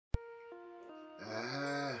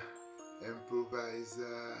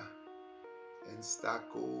improviser in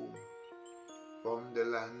Stockholm, from the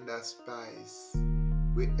land of spice,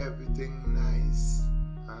 with everything nice.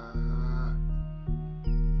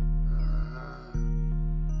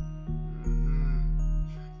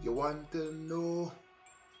 You want to know?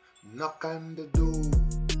 Knock on the door.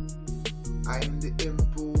 I'm the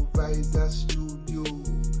improviser studio.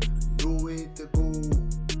 Nowhere to go,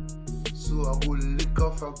 so I will lick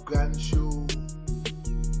off a grand show.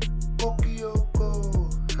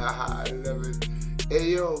 Okioko. Haha, I love it.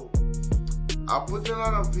 Hey yo, I put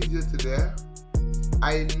another video today.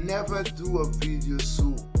 I never do a video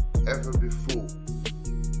so ever before.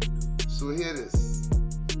 So here it is.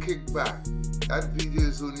 Kick back. That video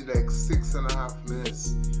is only like 6.5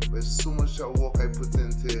 minutes, with so much work I put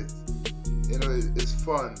into it. You know, it's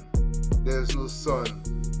fun. There's no sun,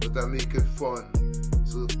 but I make it fun.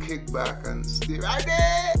 So kick back and stay right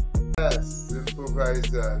there. Yes,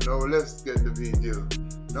 improviser. Now let's get the video.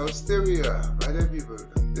 Now stereo, my dear people.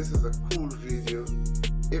 This is a cool video.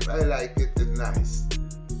 If I like it, it's nice.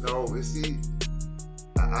 Now you see,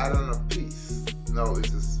 I add on a piece. Now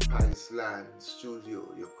it's a Spice Land studio.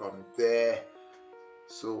 You come there.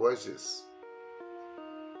 So watch this.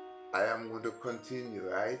 I am going to continue,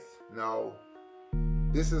 right? Now,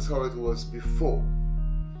 this is how it was before.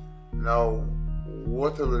 Now,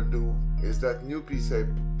 what I will do is that new piece I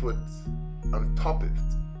put on top of it,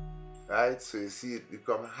 right? So you see it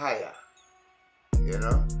become higher, you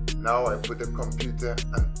know? Now I put the computer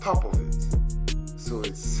on top of it, so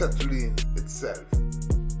it's settling itself.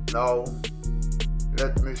 Now,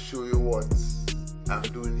 let me show you what I'm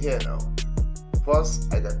doing here now.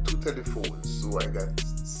 First, I got two telephones, so I got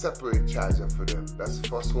separate charger for them. That's the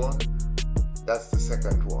first one, that's the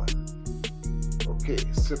second one. Okay,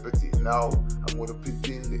 separate. Now I'm going to put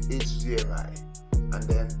in the HDMI and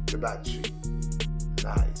then the battery.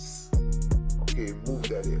 Nice. Okay, move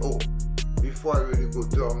that in. Oh, before I really go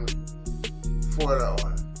down further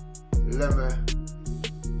on, let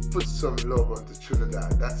me put some love onto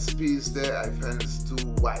Trinidad. That space there I find is too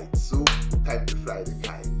wide, so time to fly the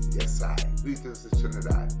kite. Yes, I. Greetings to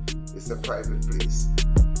Trinidad. It's a private place.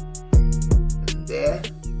 And there,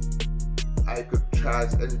 I could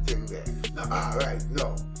charge anything there. Now, alright,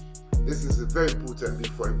 no. This is very important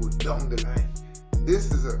before I go down the line.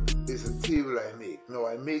 This is a table I make. Now,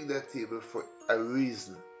 I make that table for a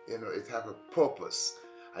reason. You know, it have a purpose.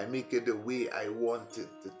 I make it the way I want it,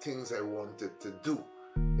 the things I want it to do.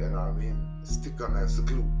 You know what I mean? Stick on as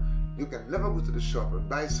glue. You can never go to the shop and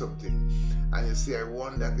buy something and you say, I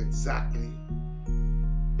want that exactly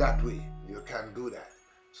that way. You can't do that.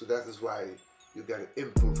 So that is why you gotta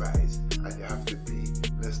improvise and you have to be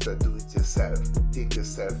Mr. Do-It-Yourself. Take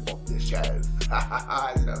yourself off the shelf.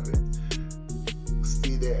 I love it.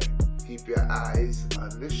 Stay there. Keep your eyes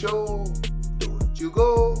on the show. Don't you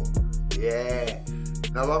go. Yeah.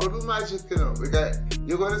 Now we're gonna do magic, you know.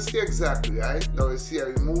 You're gonna see exactly, right? Now you see I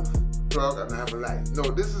remove plug and I have a light. No,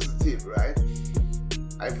 this is the tape, right?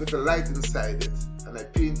 I put a light inside it and I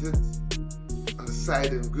paint it on the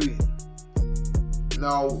side in green.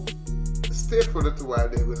 Now stay for a little while,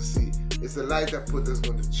 they're going to see. It's the light I put that's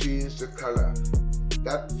going to change the color.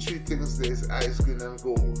 That three things there is ice green and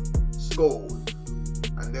gold. It's gold.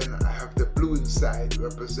 And then I have the blue inside,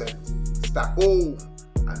 represent Stockholm.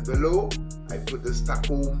 And below, I put the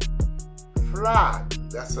Stockholm flag.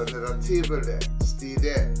 That's another table there. Stay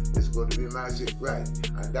there. It's going to be magic, right?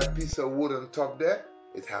 And that piece of wood on top there,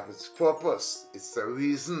 it has its purpose. It's a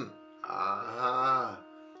reason.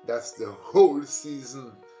 That's the whole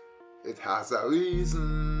season. It has a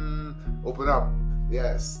reason. Open up.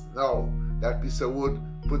 Yes. Now, that piece of wood,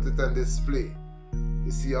 put it on display. You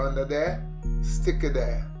see under there? Stick it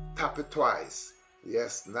there. Tap it twice.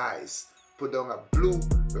 Yes, nice. Put down a blue,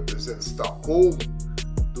 represents Stockholm.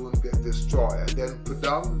 Don't get destroyed. And then put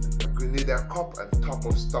down a Grenada cup on top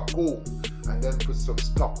of Stockholm. And then put some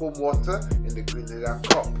Stockholm water in the Grenada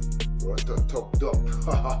cup. Water topped up.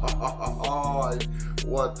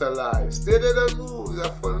 What a life. Stay there and move. It's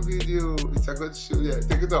a fun video. It's a good show. Yeah,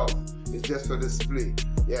 take it off. It's just for display.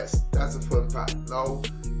 Yes, that's the fun part. Now,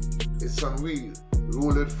 it's on wheel.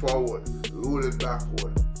 Roll it forward. Roll it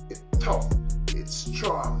backward. It's tough. It's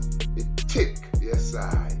strong. It's thick. Yes,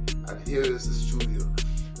 I. And here is the studio.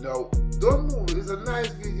 Now, don't move. It's a nice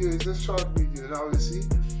video. It's a short video. Now, you see,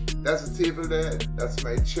 that's the table there. That's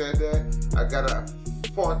my chair there. I got a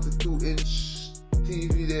 42-inch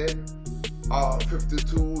TV there.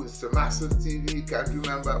 52. It's a massive TV. Can't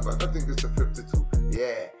remember, but I think it's a 52.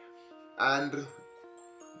 Yeah. And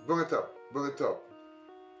bring it up. Bring it up.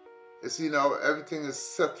 You see now, everything is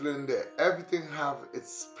settling there. Everything have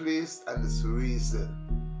its place and its reason.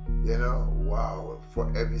 You know, wow,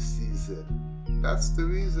 for every season. That's the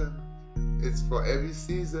reason. It's for every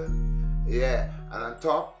season. Yeah, and on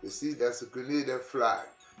top, you see, that's the Grenada flag.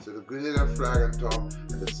 So the Grenada flag on top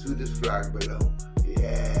and the Swedish flag below.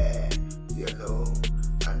 Yeah, you know.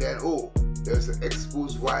 And then, oh, there's an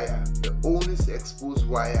exposed wire. The only exposed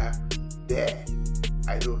wire there.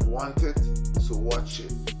 I don't want it, so watch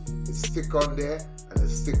it. It's stick on there and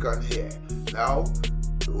it's stick on here. Now,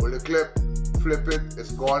 roll the clip, flip it,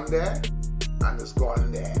 it's gone there and it's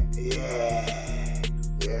gone there. Yeah.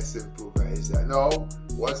 Yes, improviser. Now,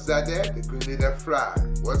 what's that there? The Grenada flag.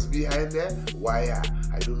 What's behind there? Wire.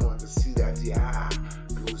 I don't want to see that. Yeah.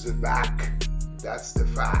 Close it back. That's the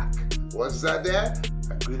fact. What's that there?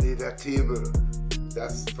 A Grenada table.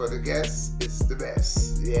 That's for the guests. It's the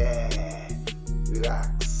best. Yeah.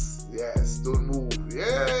 Relax. Yes. Don't move.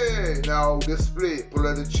 Yeah. Now display. Pull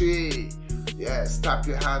out the tree. Yes. Tap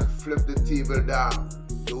your hand. Flip the table down.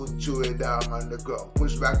 Don't chew it down on the ground.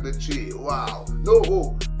 Push back the tree. Wow. No.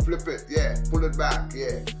 Oh. Flip it. Yeah. Pull it back.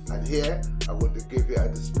 Yeah. And here, I'm going to give you a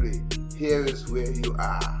display. Here is where you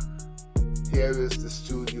are. Here is the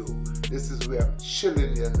studio. This is where I'm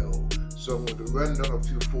chilling, you know. So I'm going to run down a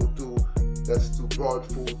few photos. That's too broad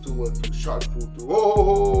photo and too short photo.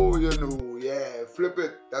 Oh, you know. Yeah. Flip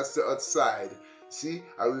it. That's the outside. See,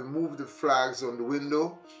 I remove the flags on the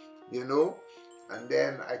window, you know. And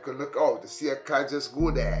then I can look out to see a car just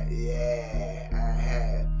go there.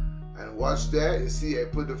 Yeah. And watch there. You see, I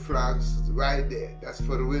put the flags right there. That's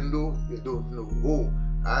for the window. You don't know. Oh,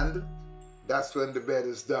 and that's when the bed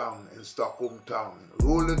is down in Stockholm town.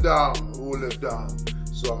 Roll it down, roll it down.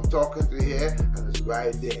 So I'm talking to here and it's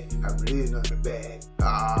right there. I'm laying on the bed.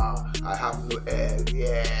 I have no air.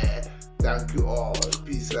 Yeah. Thank you all.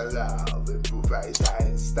 Peace and love. Improviser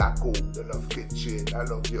in Stockholm, the Love Kitchen. I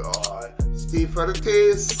love you all. Stay for the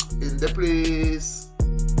taste in the place.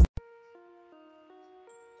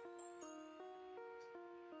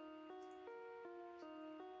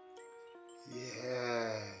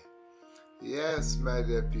 Yeah. Yes, my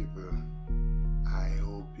dear people. I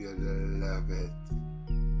hope you love it.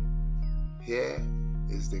 Here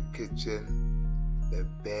is the kitchen, the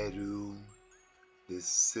bedroom, the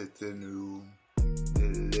sitting room, the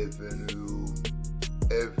living room.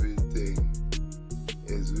 Everything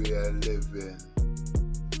is where living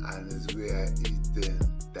and is where eating.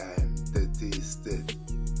 Time to taste it.